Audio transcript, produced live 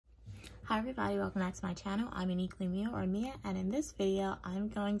Hi everybody, welcome back to my channel. I'm Uniquely Mia or Mia, and in this video I'm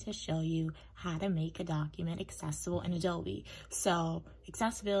going to show you how to make a document accessible in Adobe. So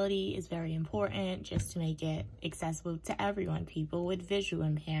accessibility is very important just to make it accessible to everyone, people with visual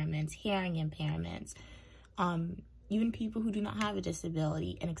impairments, hearing impairments, even people who do not have a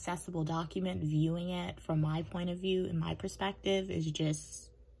disability. An accessible document, viewing it from my point of view and my perspective is just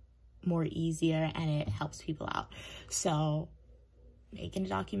more easier and it helps people out. So making a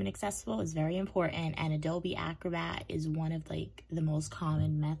document accessible is very important, and Adobe Acrobat is one of the most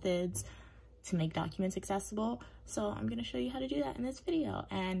common methods to make documents accessible. So I'm going to show you how to do that in this video.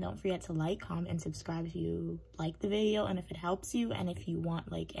 And don't forget to like, comment, and subscribe if you like the video and if it helps you, and if you want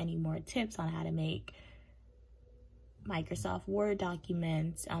any more tips on how to make Microsoft Word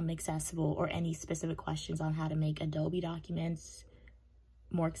documents accessible, or any specific questions on how to make Adobe documents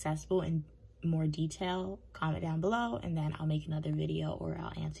more accessible in more detail, comment down below, and then I'll make another video or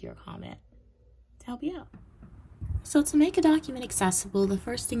I'll answer your comment to help you out. So to make a document accessible, the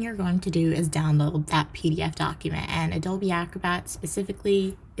first thing you're going to do is download that PDF document, and Adobe Acrobat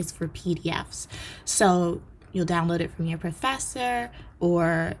specifically is for PDFs. So you'll download it from your professor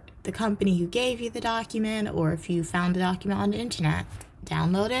or the company who gave you the document, or if you found the document on the internet,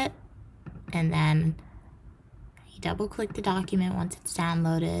 download it, and then you double click the document once it's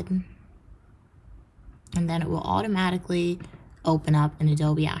downloaded, and then it will automatically open up in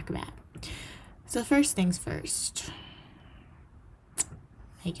Adobe Acrobat. So first things first,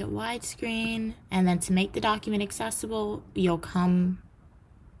 make it widescreen, and then to make the document accessible, you'll come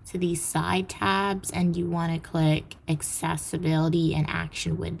to these side tabs and you want to click Accessibility and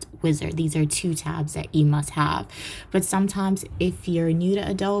Action Wizard. These are two tabs that you must have, but sometimes if you're new to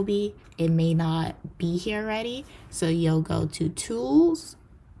Adobe, it may not be here already. So you'll go to Tools,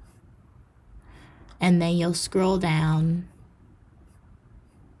 and then you'll scroll down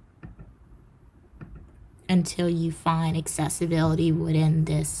until you find accessibility within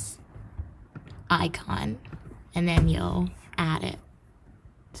this icon, and then you'll add it.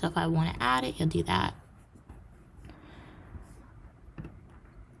 So if I want to add it, you'll do that.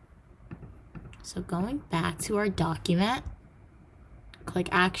 So going back to our document, click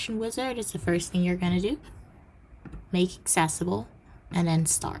Action Wizard is the first thing you're going to do. Make accessible, and then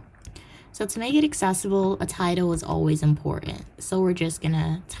start. So to make it accessible, a title is always important. So we're just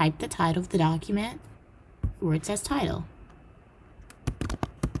gonna type the title of the document where it says title.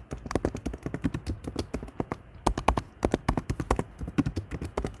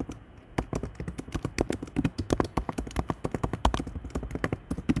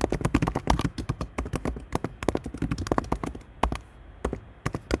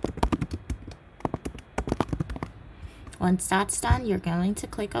 Once that's done, you're going to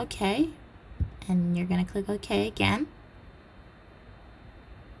click OK, and you're going to click OK again.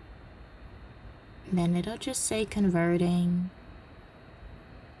 And then it'll just say converting,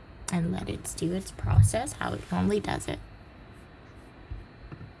 and let it do its process how it normally does it.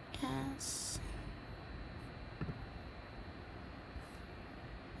 Yes.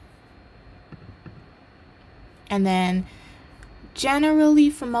 And then generally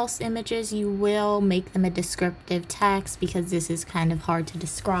for most images you will make them a descriptive text, because this is kind of hard to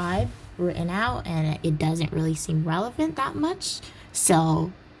describe written out and it doesn't really seem relevant that much,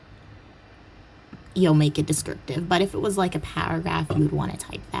 so you'll make it descriptive. But if it was like a paragraph, you would want to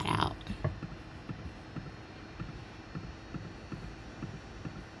type that out.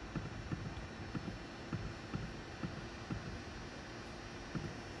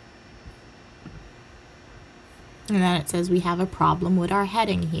 And then it says we have a problem with our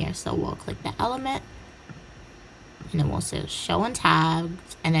heading here, so we'll click the element, and it will say show and tab,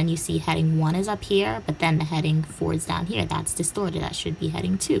 and then you see heading 1 is up here, but then the heading 4 is down here. That's distorted. That should be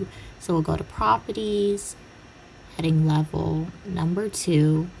heading 2. So we'll go to properties, heading level number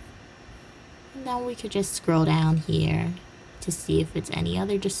 2, and then we could just scroll down here to see if it's any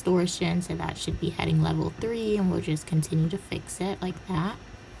other distortion. So that should be heading level 3, and we'll just continue to fix it like that.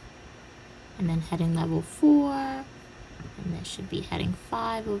 And then heading level 4, and this should be heading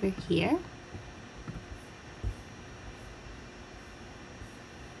 5 over here.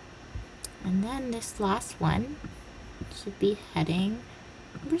 And then this last one should be heading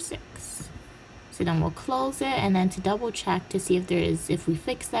number 6. So then we'll close it, and then to double check to see if we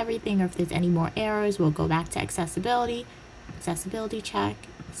fixed everything or if there's any more errors, we'll go back to accessibility check,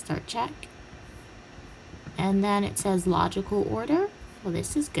 start check. And then it says logical order. Well,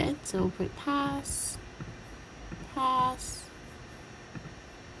 this is good, so we'll put pass,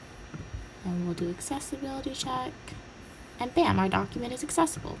 and we'll do accessibility check, and bam, our document is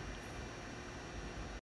accessible.